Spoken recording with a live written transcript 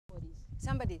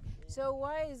Somebody. So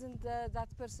why isn't that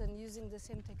person using the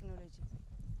same technology?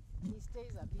 He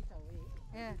stays a bit away.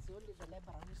 Yeah. It's only the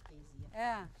laborer who stays here.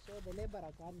 Yeah. So the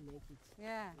laborer can't make it.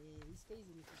 Yeah. He stays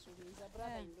in Kisumu. He's a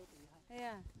brother-in-law to have.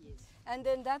 Yeah. Yes. And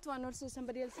then that one also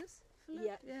somebody else's?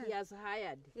 Yeah. He has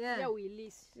hired. Yeah. Here we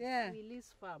lease. Yeah. We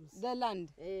lease farms. The land.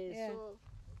 Yeah. So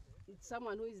it's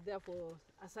someone who is there for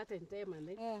a certain time and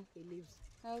then he leaves.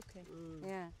 Okay.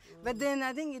 Yeah. But then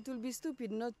I think it will be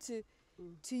stupid not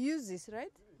to use this,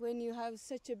 right? When you have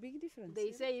such a big difference.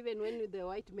 They say even when the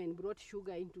white men brought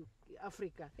sugar into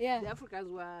Africa, the Africans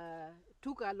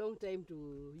took a long time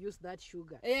to use that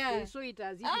sugar. Yeah. They saw it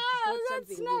as if it's not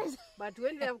something good. But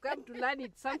when they have come to learn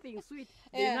it's something sweet,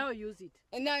 they now use it.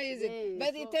 And now use it.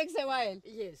 But it takes a while.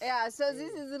 Yes. Yeah, so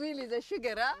this is really the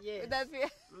sugar, huh? Yes. That we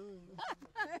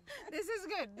this is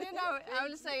good. Then I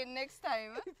will say it next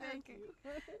time. Thank you.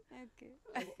 Okay.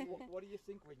 What do you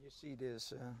think when you see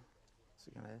this?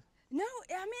 Segenet? No,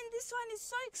 I mean, this one is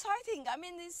so exciting. I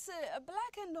mean, it's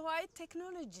black and white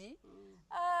technology.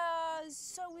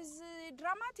 So it's a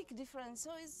dramatic difference.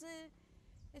 So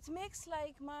it makes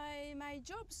like my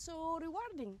job so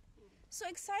rewarding, so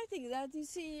exciting that you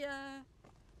see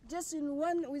just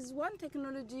with one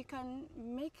technology can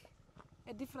make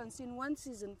a difference in one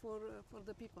season for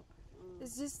the people.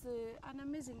 It's just an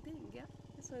amazing thing, yeah.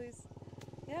 So it's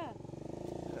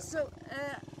So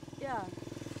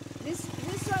This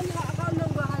one, how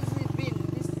long has it been?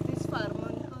 This farm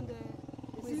on the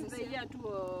since the year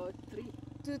 2003.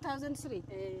 2003.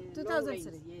 2003. Long rains,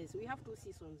 yes, we have 2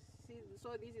 seasons. So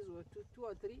this is what, 2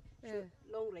 or 3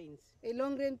 long rains. A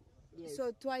long rain. Yes.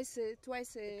 So twice a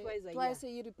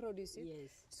year you produce it. Yes.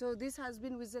 So this has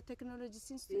been with the technology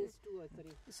since 2 or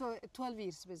 3. So 12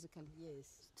 years basically.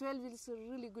 Yes. 12 years is a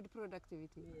really good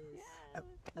productivity. Yes.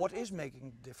 What is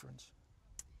making the difference?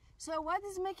 So what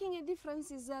is making a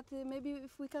difference is that maybe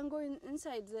if we can go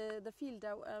inside the field,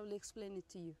 I will explain it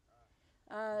to you.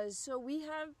 So we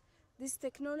have this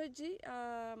technology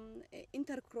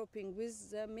intercropping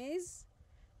with maize.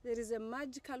 There is a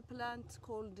magical plant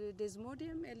called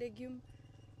desmodium, a legume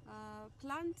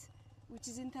plant, which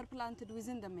is interplanted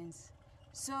within the maize.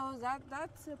 So that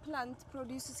plant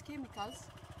produces chemicals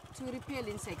to repel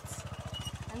insects.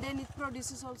 And then it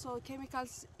produces also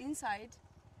chemicals inside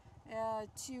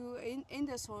in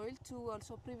the soil to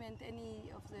also prevent any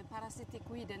of the parasitic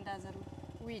weed and other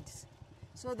weeds.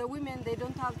 So the women, they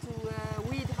don't have to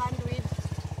hand weed,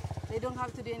 they don't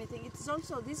have to do anything. It's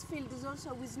also, this field is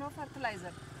also with no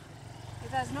fertilizer.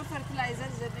 It has no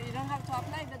fertilizers, you don't have to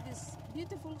apply, but this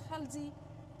beautiful, healthy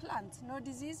plant, no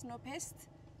disease, no pest,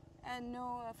 and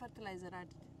no fertilizer added.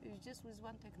 It's just with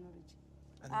one technology.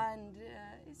 And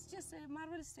it's just a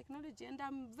marvelous technology, and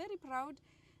I'm very proud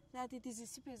that it is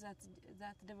ICIPE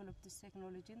that developed this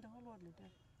technology in the whole world.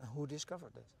 Who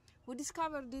discovered that? Who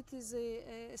discovered it is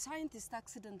a scientist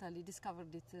accidentally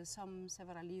discovered it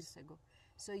several years ago.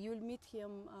 So you'll meet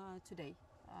him today.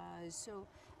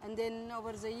 And then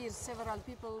over the years, several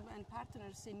people and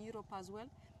partners in Europe as well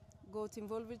got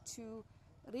involved to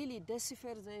really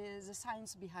decipher the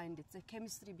science behind it, the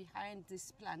chemistry behind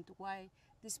this plant, why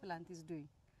this plant is doing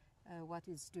what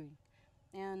it's doing.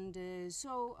 And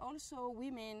so also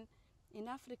women in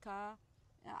Africa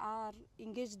are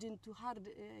engaged into hard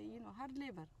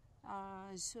labor.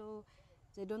 So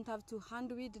they don't have to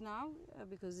hand weed now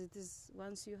because it is,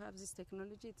 once you have this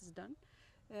technology, it is done.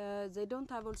 They don't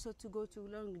have also to go to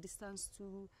long distance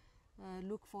to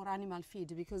look for animal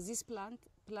feed because this plant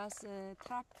plus a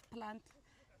trap plant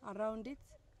around it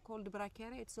called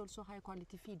brachiaria, it's also high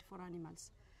quality feed for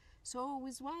animals. So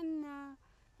with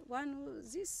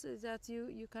this that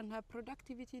you can have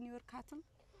productivity in your cattle,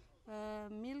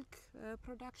 milk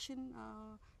production,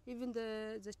 even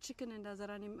the chicken and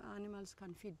other animals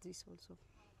can feed this also.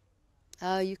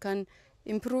 You can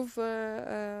improve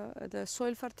the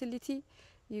soil fertility.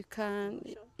 You can,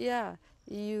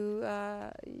 you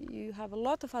have a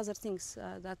lot of other things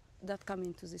that come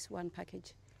into this one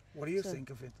package. What do you think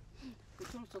of it?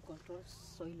 It also controls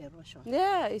soil erosion.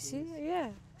 Yeah, you see,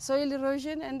 soil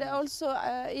erosion and also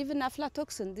even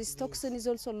aflatoxin. This toxin is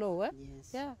also lower.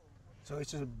 Yes. Yeah. So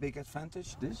it's a big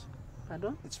advantage, this?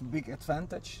 Pardon? It's a big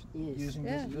advantage using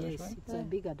this way? Yes, it's a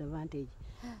big advantage.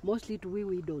 Mostly to we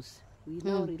widows. We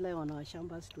now rely on our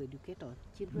shambas to educate our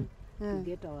children, to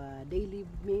get our daily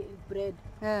bread,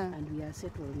 and we are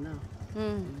settled now.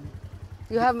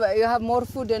 You have more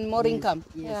food and more income.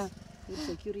 Yes. Food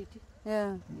security.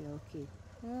 Yeah. Okay.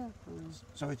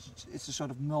 So it's a sort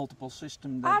of multiple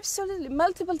system. Absolutely,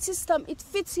 multiple system. It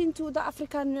fits into the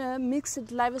African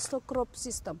mixed livestock crop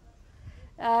system.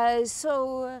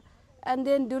 So And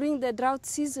then during the drought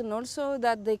season also,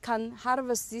 that they can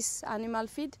harvest this animal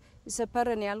feed. It's a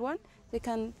perennial one. They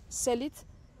can sell it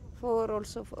for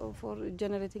also for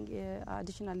generating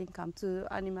additional income to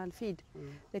animal feed.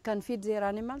 They can feed their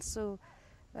animals. So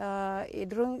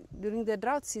during the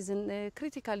drought season, a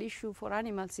critical issue for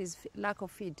animals is lack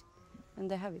of feed, and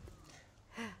they have it.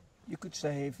 You could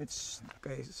say if it's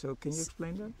okay. So can you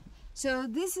explain that? So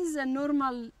this is a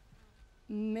normal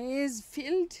maize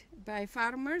field by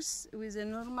farmers with a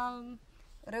normal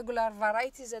regular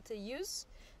varieties that they use,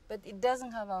 but it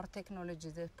doesn't have our technology,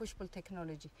 the push-pull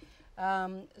technology.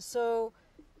 So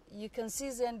you can see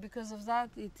then because of that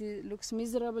it looks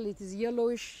miserable. It is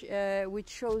yellowish, which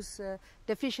shows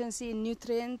deficiency in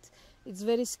nutrient. It's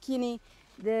very skinny.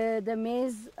 The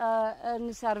maize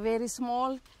earnings are very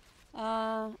small.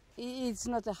 It's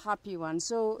not a happy one,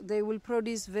 so they will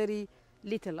produce very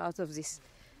little out of this.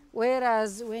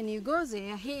 Whereas when you go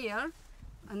there, here,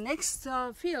 next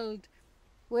field,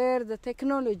 where the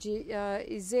technology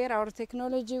is there, our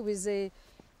technology with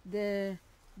the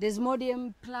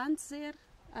desmodium plants there,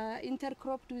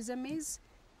 intercropped with the maize.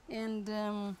 And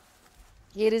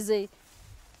here is a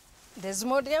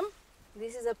desmodium.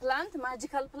 This is a plant,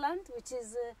 magical plant, which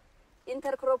is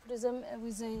intercropped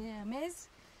with a maize.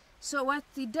 So what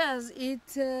it does,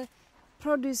 it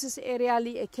produces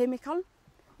aerially a chemical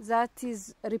that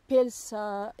repels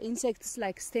insects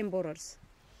like stem borers.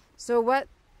 So what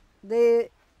the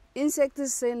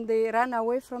insects, and they run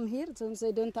away from here, so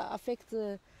they don't affect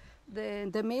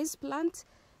the maize plant.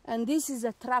 And this is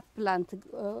a trap plant,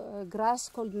 a grass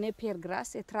called Napier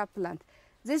grass, a trap plant.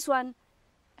 This one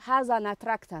has an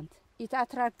attractant. It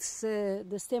attracts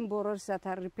the stem borers that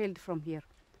are repelled from here.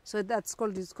 So it's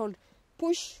called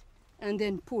push and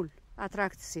then pull,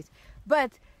 attracts it.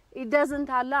 But it doesn't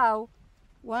allow,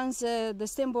 once the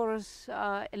stem borers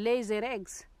lay their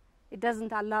eggs, it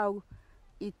doesn't allow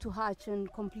it to hatch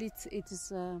and complete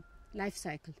its life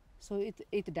cycle. So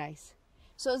it dies.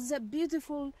 So it's a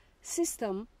beautiful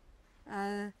system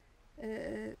and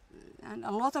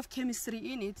a lot of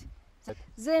chemistry in it.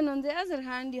 Then on the other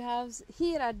hand, you have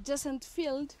here adjacent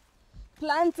field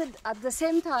planted at the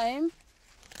same time,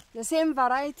 the same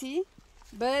variety,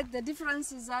 but the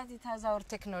difference is that it has our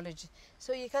technology.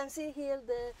 So you can see here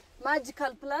the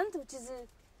magical plant, which is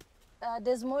a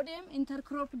desmodium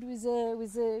intercropped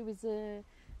with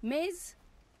maize.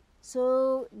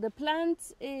 So the plant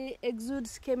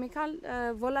exudes chemical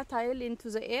volatile into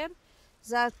the air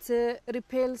that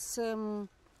repels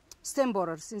stem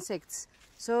borers, insects.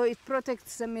 So it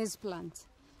protects the maize plant.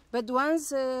 But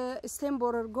once stem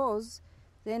borer goes,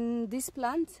 then this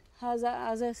plant has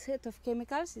a set of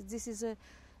chemicals. This is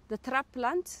the trap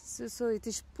plant, so it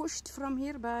is pushed from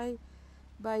here by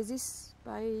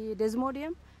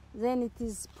desmodium. Then it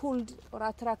is pulled or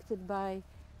attracted by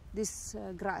this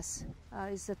grass.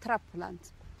 It's a trap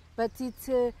plant, but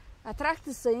it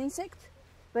attracts the insect,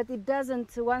 but it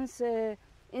doesn't. Once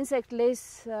insect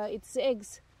lays its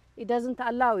eggs, it doesn't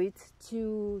allow it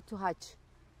to hatch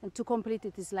and to complete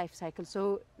its life cycle.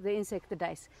 So the insect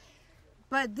dies.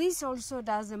 But this also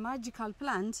does a magical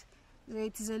plant.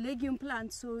 It is a legume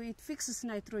plant, so it fixes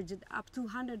nitrogen up to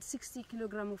 160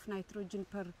 kilograms of nitrogen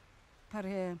per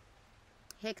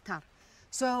hectare.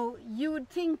 So you would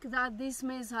think that this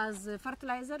maize has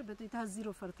fertilizer, but it has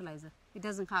zero fertilizer. It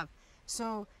doesn't have.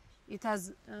 So it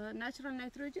has natural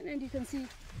nitrogen, and you can see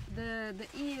the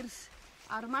ears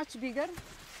are much bigger.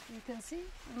 You can see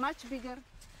much bigger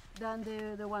than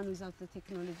the one without the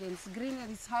technology. And it's greener,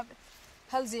 it's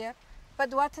healthier.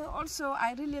 But what also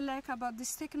I really like about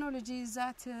this technology is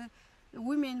that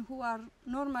women who are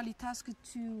normally tasked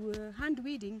to hand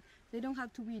weeding, they don't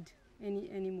have to weed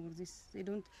anymore.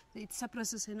 It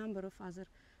suppresses a number of other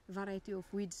variety of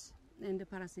weeds and the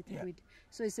parasitic weed.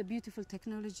 So it's a beautiful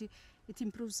technology. It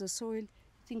improves the soil.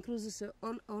 It increases the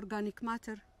organic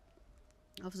matter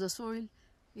of the soil.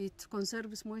 It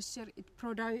conserves moisture. It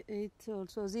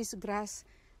also this grass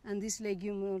and this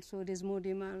legume, also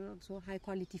desmodium, are also high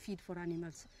quality feed for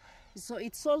animals. So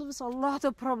it solves a lot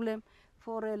of problem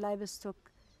for a livestock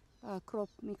crop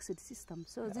mixed system.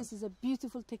 So this is a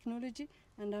beautiful technology,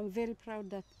 and I'm very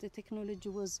proud that the technology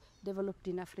was developed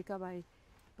in Africa by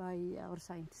our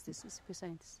scientists,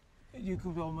 scientists. You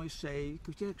could almost say,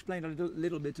 could you explain a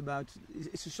little bit about,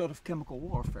 it's a sort of chemical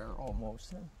warfare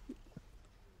almost, huh?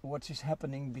 What is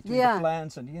happening between the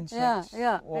plants and the insects?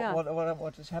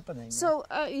 What is happening? So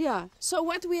so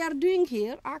what we are doing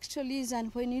here actually is,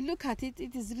 and when you look at it,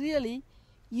 it is really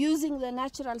using the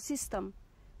natural system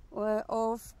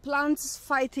of plants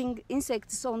fighting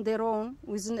insects on their own.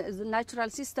 With the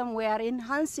natural system, we are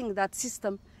enhancing that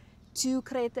system to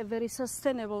create a very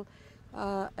sustainable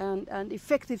and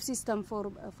effective system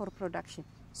for production.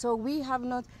 So we have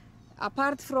not,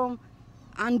 apart from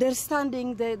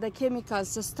understanding the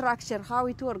chemicals, the structure, how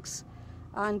it works,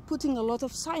 and putting a lot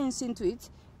of science into it,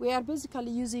 we are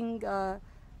basically using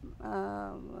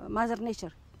Mother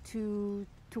Nature to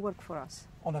work for us.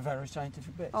 On a very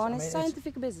scientific basis. On a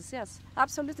scientific basis, yes,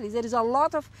 absolutely. There is a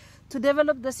lot of, to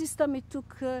develop the system, it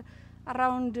took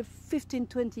around 15,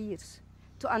 20 years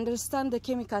to understand the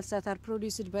chemicals that are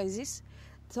produced by this,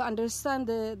 to understand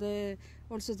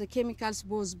also the chemicals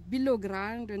both below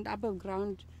ground and above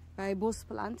ground by both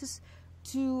plants,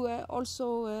 to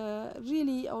also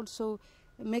really also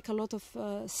make a lot of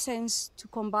sense to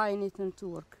combine it and to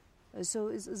work. So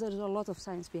there's a lot of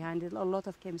science behind it, a lot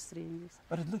of chemistry in this.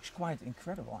 But it looks quite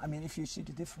incredible. I mean, if you see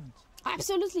the difference.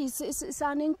 Absolutely, it's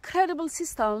an incredible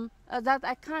system that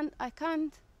I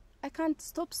can't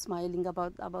stop smiling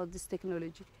about this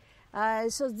technology.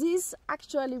 So this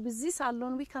actually, with this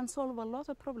alone, we can solve a lot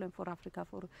of problems for Africa,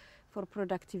 for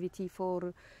productivity,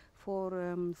 for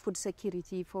food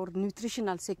security, for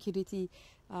nutritional security,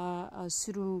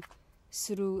 through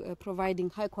providing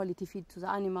high quality feed to the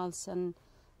animals and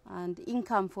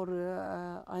income for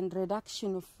and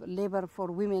reduction of labor for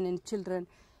women and children.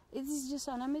 It is just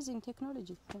an amazing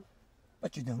technology.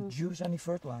 But you don't use any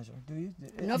fertilizer, do you?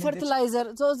 No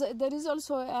fertilizer. So there is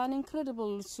also an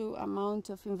incredible amount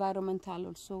of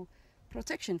environmental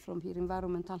protection from here,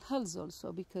 environmental health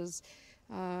also, because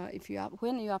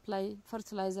when you apply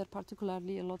fertilizer,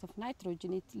 particularly a lot of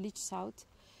nitrogen, it leaches out,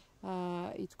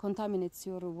 it contaminates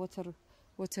your water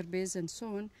base and so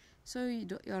on. So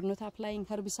you are not applying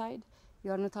herbicide,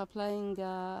 you are not applying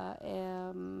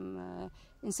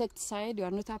insecticide, you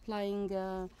are not applying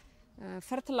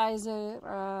fertilizer.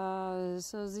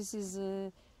 So this is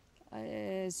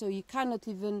so you cannot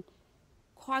even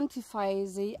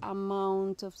quantify the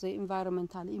amount of the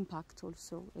environmental impact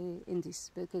also in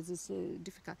this, because it's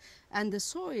difficult. And the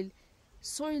soil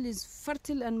is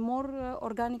fertile and more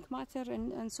organic matter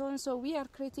and so on. So we are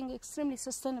creating extremely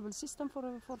sustainable system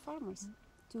for farmers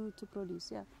to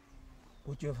produce. Yeah.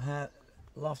 Would you have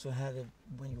loved to have it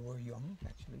when you were young,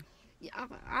 actually? Yeah,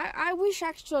 I wish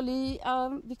actually,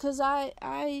 because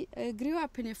I grew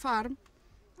up in a farm,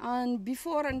 and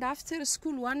before and after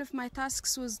school, one of my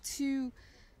tasks was to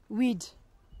weed.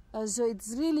 So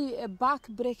it's really a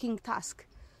back-breaking task.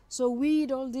 So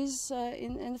weed all this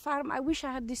in the farm. I wish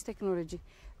I had this technology,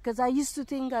 because I used to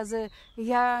think as a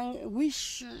young,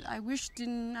 I wished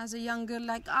as a young girl,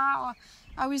 like,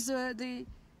 I wish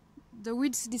the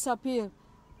weeds disappear,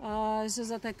 so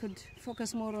that I could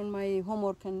focus more on my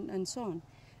homework and so on.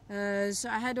 So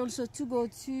I had also to go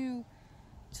to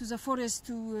the forest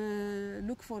to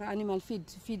look for animal feed,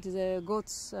 to feed the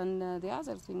goats and the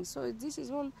other things. So this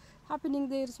is all happening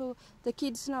there. So the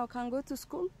kids now can go to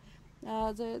school.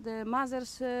 The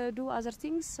mothers do other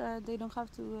things. They don't have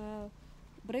to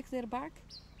break their back.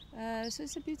 So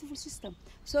it's a beautiful system.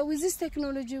 So with this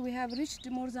technology, we have reached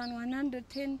more than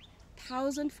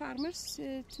 110,000 farmers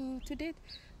to date.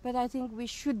 But I think we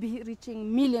should be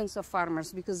reaching millions of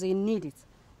farmers, because they need it.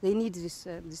 They need this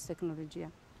technology. Yeah.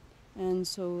 And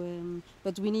so,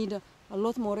 but we need a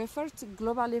lot more effort,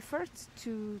 global effort,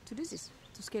 to do this,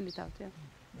 to scale it out. Yeah.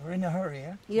 We're in a hurry,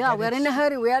 yeah? Yeah, we're in a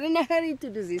hurry. We are in a hurry to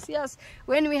do this. Yes,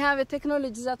 when we have a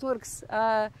technology that works,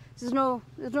 there's no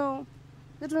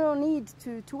need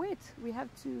to wait. We have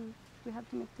to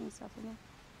make things happen. Yeah.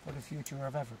 For the future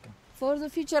of Africa. For the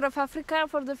future of Africa,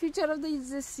 for the future of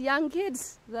these young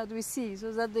kids that we see,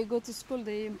 so that they go to school,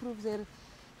 they improve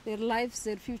their lives,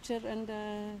 their future, and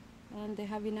they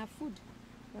have enough food.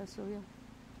 So yeah.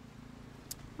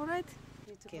 All right.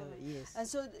 Okay, yes. And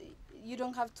so you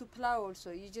don't have to plow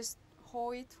also. You just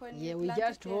hoe it when you plant. Yeah, we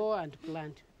just hoe and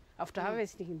plant. After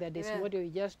harvesting the desmodium, we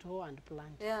just hoe and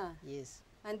plant. Yeah. Yes.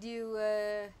 And you,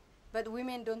 but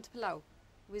women don't plow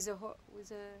with a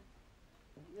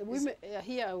women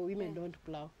here. Women don't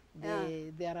plow.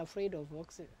 They are afraid of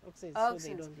oxen, so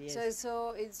they don't. Yes.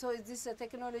 So is this a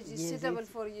technology suitable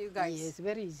for you guys? Yes,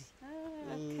 very easy.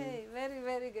 Okay, very,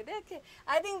 very good. Okay,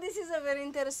 I think this is a very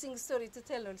interesting story to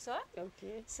tell also.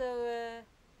 Okay. So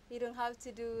you don't have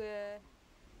to do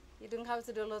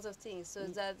a lot of things, so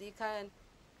that you can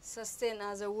sustain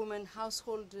as a woman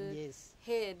household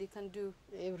head. You can do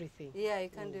everything. Yeah, you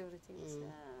can do everything. So,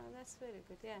 that's very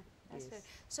good. Yeah.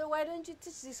 So why don't you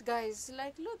teach these guys?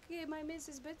 Like, look, my maize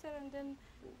is better, and then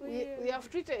we have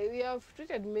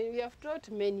taught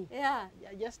many. Yeah.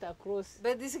 Just across.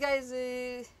 But this guy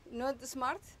is not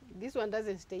smart. This one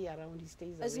doesn't stay around. He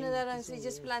stays away. It's not around. He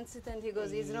just plants it and he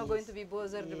goes. He's not going to be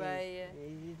bothered by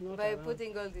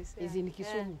putting all this. He's in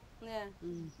Kisumu. Yeah.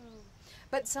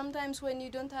 But sometimes when you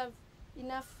don't have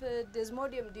enough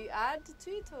desmodium, do you add to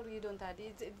it or you don't add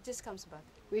it? It just comes back.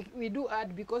 We do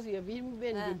add because we have even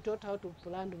been taught how to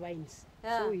plant vines.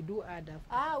 So we do add after.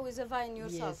 Ah, with a vine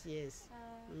yourself? Yes, yes.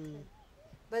 Okay.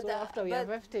 But so after we have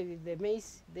harvested the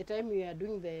maize, the time we are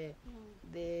doing the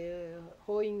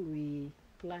hoeing, we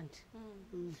plant.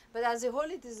 But as a whole,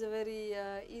 it is a very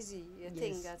easy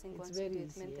thing. I think once you do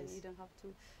it mentally, you don't have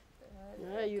to.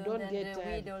 You don't get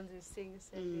weed all these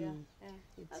things. It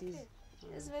is.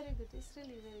 It's very good. It's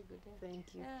really very good.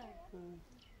 Thank you.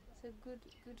 It's a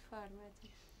good farm. I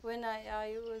think. When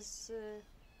I was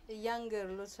a young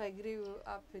girl, also I grew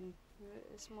up in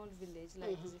a small village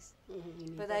like this.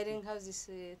 But I didn't have this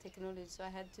technology, so I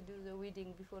had to do the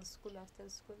weeding before school, after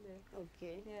school.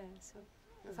 Okay. Yeah. So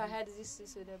if I had this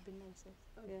would have been nice.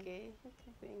 Okay.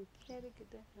 Okay. Thank you. Very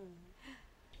good.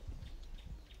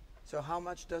 So how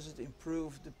much does it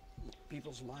improve the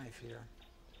people's life here?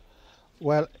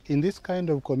 Well, in this kind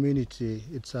of community,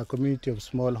 it's a community of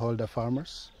smallholder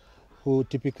farmers who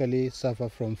typically suffer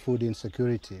from food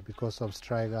insecurity because of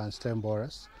striga and stem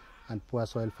borers and poor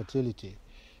soil fertility.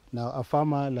 Now, a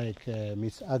farmer like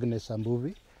Ms. Agnes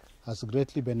Ambuvi has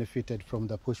greatly benefited from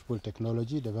the push-pull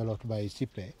technology developed by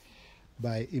ICIPE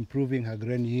by improving her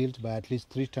grain yield by at least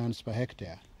 3 tons per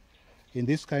hectare. In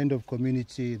this kind of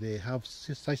community, they have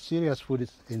such serious food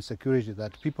insecurity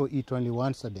that people eat only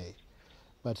once a day.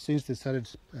 But since they started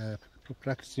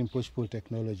practicing push-pull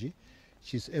technology,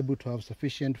 she's able to have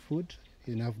sufficient food,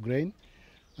 enough grain,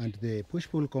 and the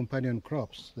push-pull companion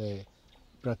crops, the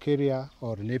bracharia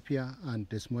or napier and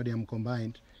desmodium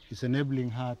combined, is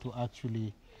enabling her to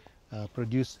actually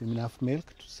produce enough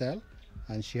milk to sell.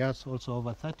 And she has also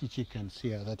over 30 chickens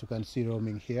here that you can see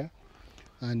roaming here.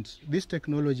 And this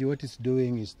technology, what it's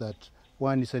doing is that,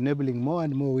 one, is enabling more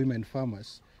and more women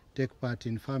farmers take part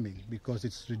in farming because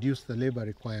it's reduced the labor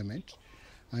requirement,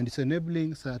 and it's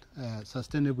enabling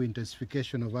sustainable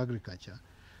intensification of agriculture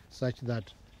such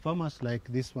that farmers like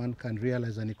this one can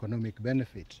realize an economic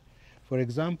benefit. For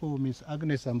example, Ms.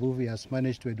 Agnes Ambuvi has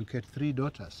managed to educate 3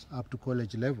 daughters up to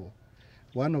college level.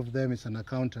 One of them is an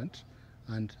accountant,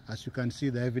 and as you can see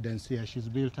the evidence here, she's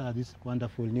built her this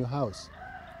wonderful new house.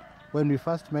 When we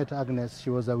first met Agnes, she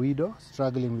was a widow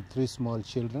struggling with 3 small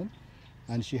children,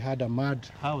 and she had a mud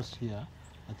house here,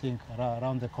 I think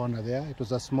around the corner there. It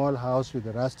was a small house with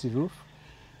a rusty roof,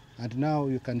 and now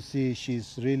you can see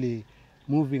she's really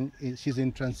moving, she's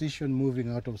in transition,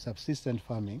 moving out of subsistence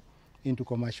farming into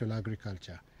commercial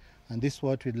agriculture. And this is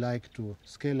what we'd like to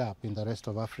scale up in the rest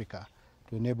of Africa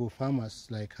to enable farmers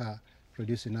like her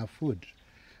produce enough food.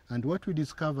 And what we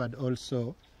discovered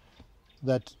also,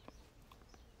 that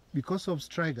because of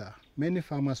striga, many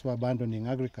farmers were abandoning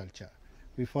agriculture.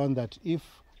 We found that if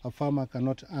a farmer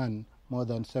cannot earn more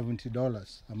than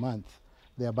 $70 a month,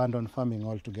 they abandon farming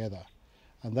altogether.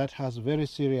 And that has very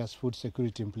serious food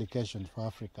security implications for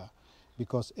Africa,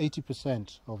 because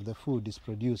 80% of the food is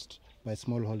produced by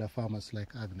smallholder farmers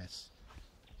like Agnes.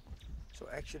 So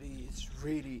actually it's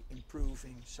really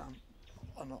improving some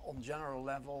on general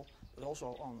level, but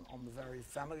also on the very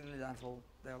family level,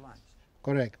 their lives.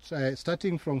 Correct.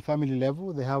 Starting from family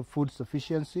level, they have food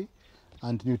sufficiency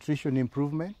and nutrition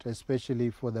improvement, especially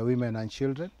for the women and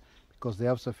children, because they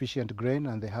have sufficient grain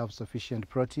and they have sufficient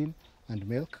protein and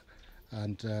milk.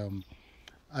 And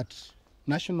at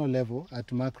national level,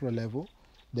 at macro level,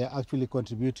 they're actually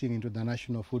contributing into the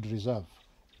national food reserve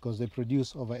because they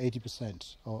produce over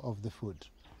 80% of the food.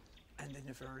 And in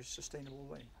a very sustainable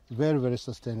way. Very, very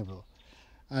sustainable.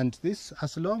 And this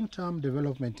has long-term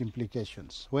development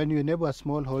implications. When you enable a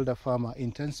smallholder farmer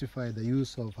intensify the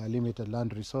use of her limited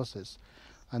land resources,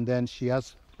 and then she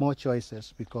has more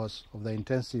choices because of the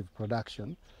intensive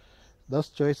production, those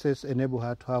choices enable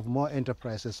her to have more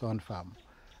enterprises on farm.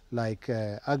 Like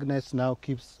Agnes now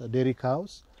keeps dairy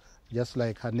cows, just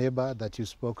like her neighbor that you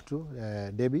spoke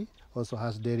to, Debbie, also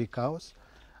has dairy cows.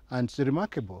 And it's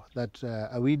remarkable that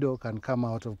a widow can come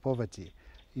out of poverty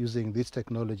using this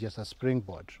technology as a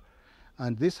springboard.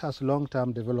 And this has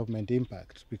long-term development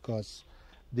impact because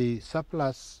the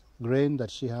surplus grain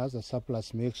that she has, the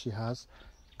surplus milk she has,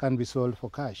 can be sold for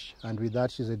cash. And with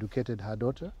that, she's educated her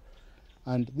daughter.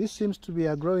 And this seems to be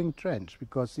a growing trend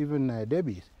because even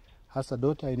Debbie has a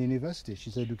daughter in university.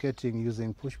 She's educating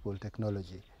using push-pull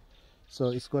technology. So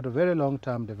it's got a very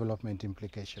long-term development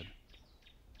implication.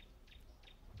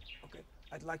 Okay,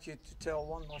 I'd like you to tell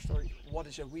one more story. What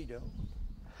is a widow?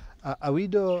 A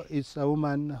widow is a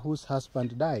woman whose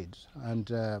husband died,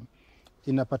 and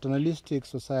in a paternalistic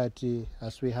society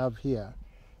as we have here,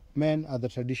 men are the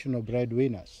traditional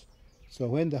breadwinners. So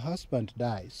when the husband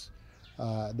dies,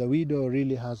 the widow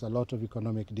really has a lot of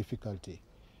economic difficulty.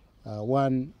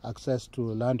 one, access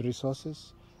to land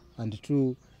resources, and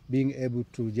two, being able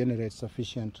to generate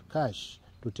sufficient cash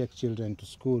to take children to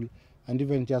school, and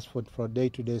even just for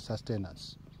day-to-day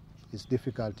sustenance. It's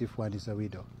difficult if one is a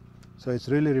widow. So it's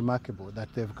really remarkable that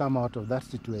they've come out of that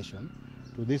situation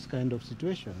to this kind of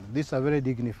situation. This is a very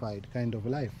dignified kind of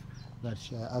life that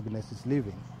Agnes is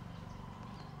living.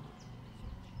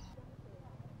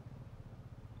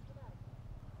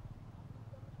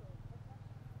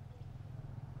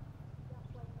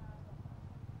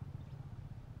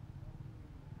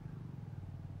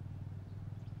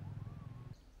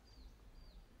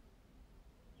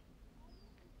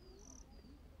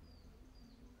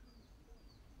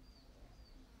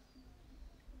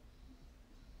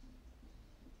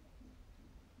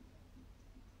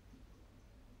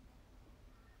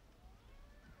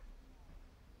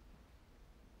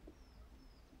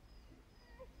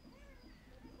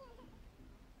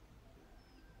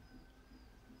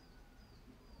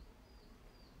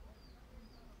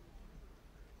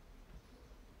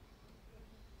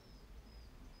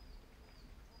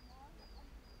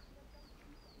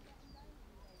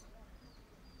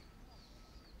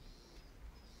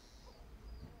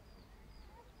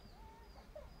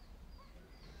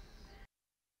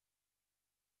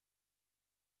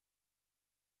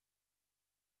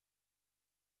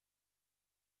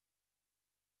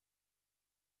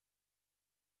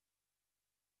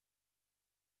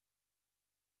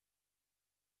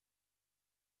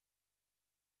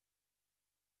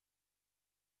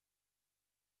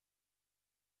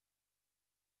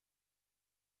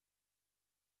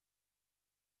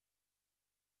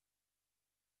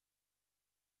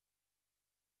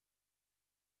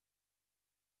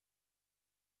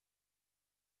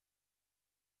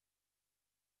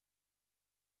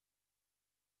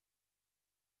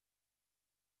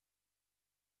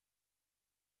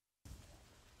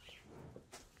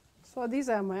 So these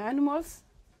are my animals.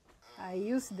 I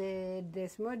use the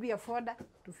desmodium fodder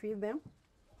to feed them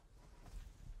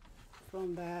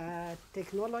from the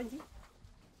technology.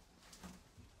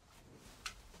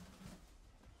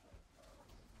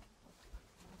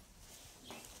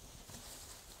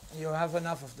 You have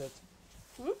enough of that?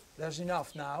 Hmm? There's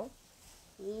enough now?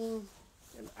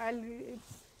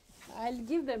 I'll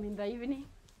give them in the evening.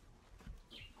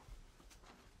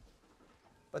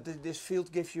 But this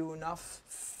field gives you enough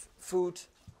food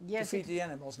to feed the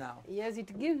animals now? Yes,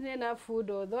 it gives me enough food,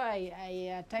 although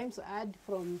I at times add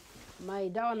from my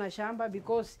dawana shamba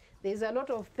because there's a lot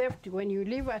of theft. When you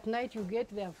leave at night, you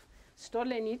get they've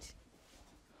stolen it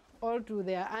all to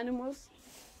their animals.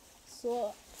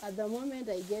 So at the moment,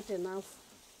 I get enough,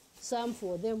 some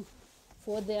for them,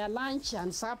 for their lunch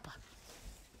and supper.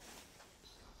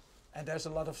 And there's a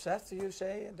lot of theft, you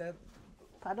say?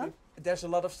 Pardon? There's a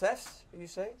lot of theft, you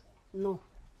say? No.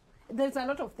 There's a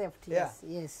lot of theft, yes.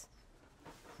 Yeah. Yes.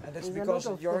 And that's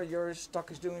because your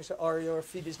stock is doing so, or your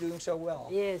feed is doing so well?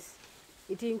 Yes.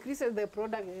 It increases the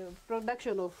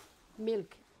production of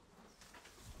milk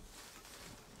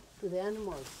to the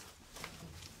animals.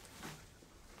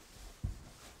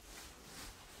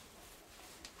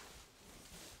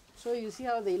 So you see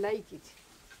how they like it.